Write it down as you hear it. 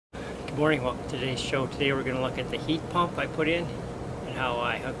Good morning, welcome to today's show. Today we're going to look at the heat pump I put in and how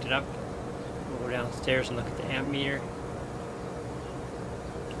I hooked it up. We'll go downstairs and look at the amp meter.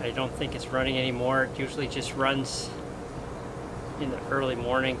 I don't think it's running anymore. It usually just runs in the early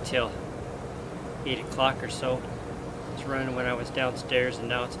morning till 8 o'clock or so. It's running when I was downstairs and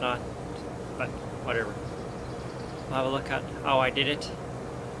now it's not, but whatever. We'll have a look at how I did it,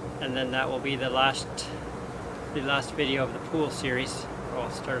 and then that will be the last video of the pool series. I'll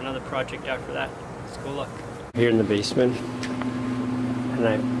start another project after that. Let's go look. Here in the basement, and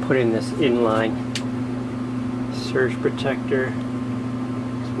I put in this inline surge protector.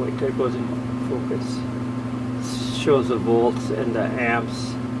 This white type goes in focus. It shows the volts and the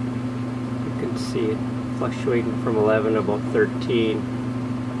amps. You can see it fluctuating from 11 to about 13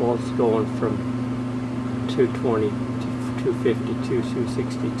 volts, going from 220 to 250 to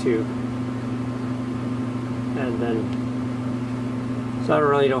 262, and then so I don't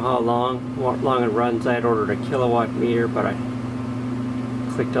really know how long it runs. I had ordered a kilowatt meter, but I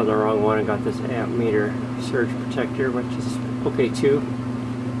clicked on the wrong one and got this amp meter surge protector, which is okay too.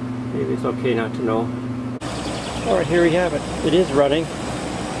 Maybe it's okay not to know. Alright, here we have it. It is running.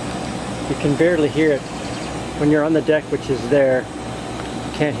 You can barely hear it. When you're on the deck, which is there,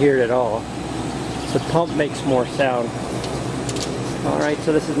 you can't hear it at all. The pump makes more sound. Alright,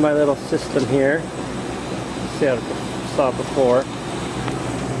 so this is my little system here. See how I saw it before.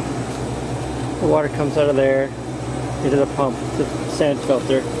 The water comes out of there into the pump, the sand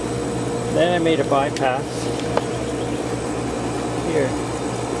filter. Then I made a bypass here.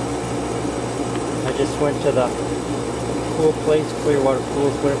 I just went to the pool place, Clearwater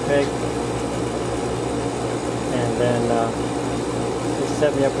Pools, Winnipeg, and then they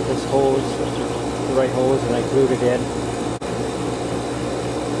set me up with this hose, which is the right hose, and I glued it in.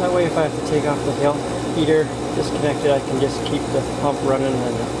 That way, if I have to take off the heater, disconnect it, I can just keep the pump running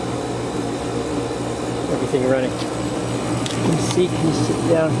and everything running. You can see, can you sit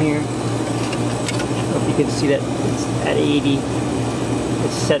down here? I don't know if you can see that it's at 80.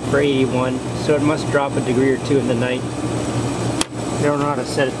 It's set for 81, so it must drop a degree or two in the night. I don't know how to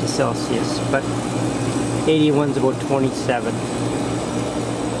set it to Celsius, but 81 is about 27.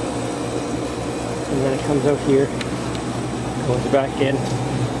 And then it comes out here, goes back in.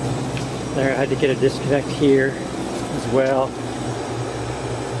 There, I had to get a disconnect here as well.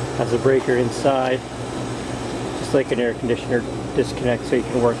 Has a breaker inside, just like an air conditioner disconnect, so you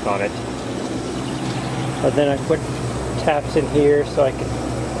can work on it. But then I put taps in here so I can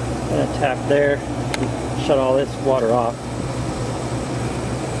tap there and shut all this water off.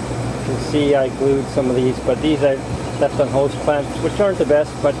 You can see I glued some of these, but these I left on hose clamps, which aren't the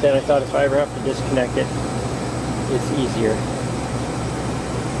best, but then I thought if I ever have to disconnect it, it's easier.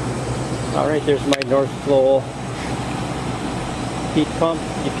 Alright, there's my North Flow heat pump.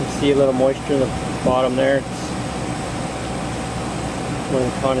 You can see a little moisture in the bottom there. It's where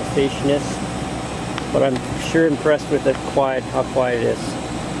the condensation is. But I'm sure impressed with it, how quiet it is.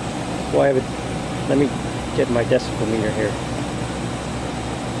 So I have it. Let me get my decibel meter here.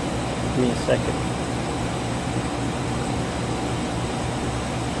 Give me a second.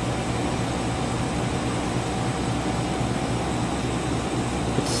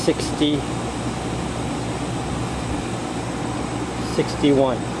 It's 60,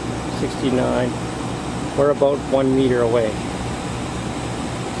 61, 69. We're about 1 meter away.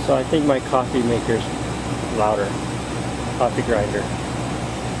 So I think my coffee maker's louder. Coffee grinder.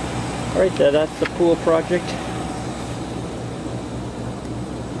 Alright, that's the pool project.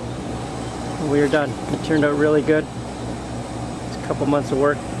 We are done. It turned out really good. It's a couple months of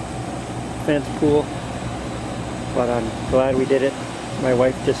work. Fence pool. But I'm glad we did it. My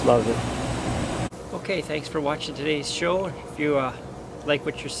wife just loves it. Okay, thanks for watching today's show. If you like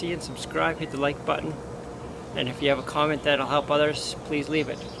what you're seeing, subscribe, hit the like button. And if you have a comment that'll help others, please leave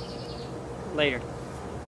it. Later.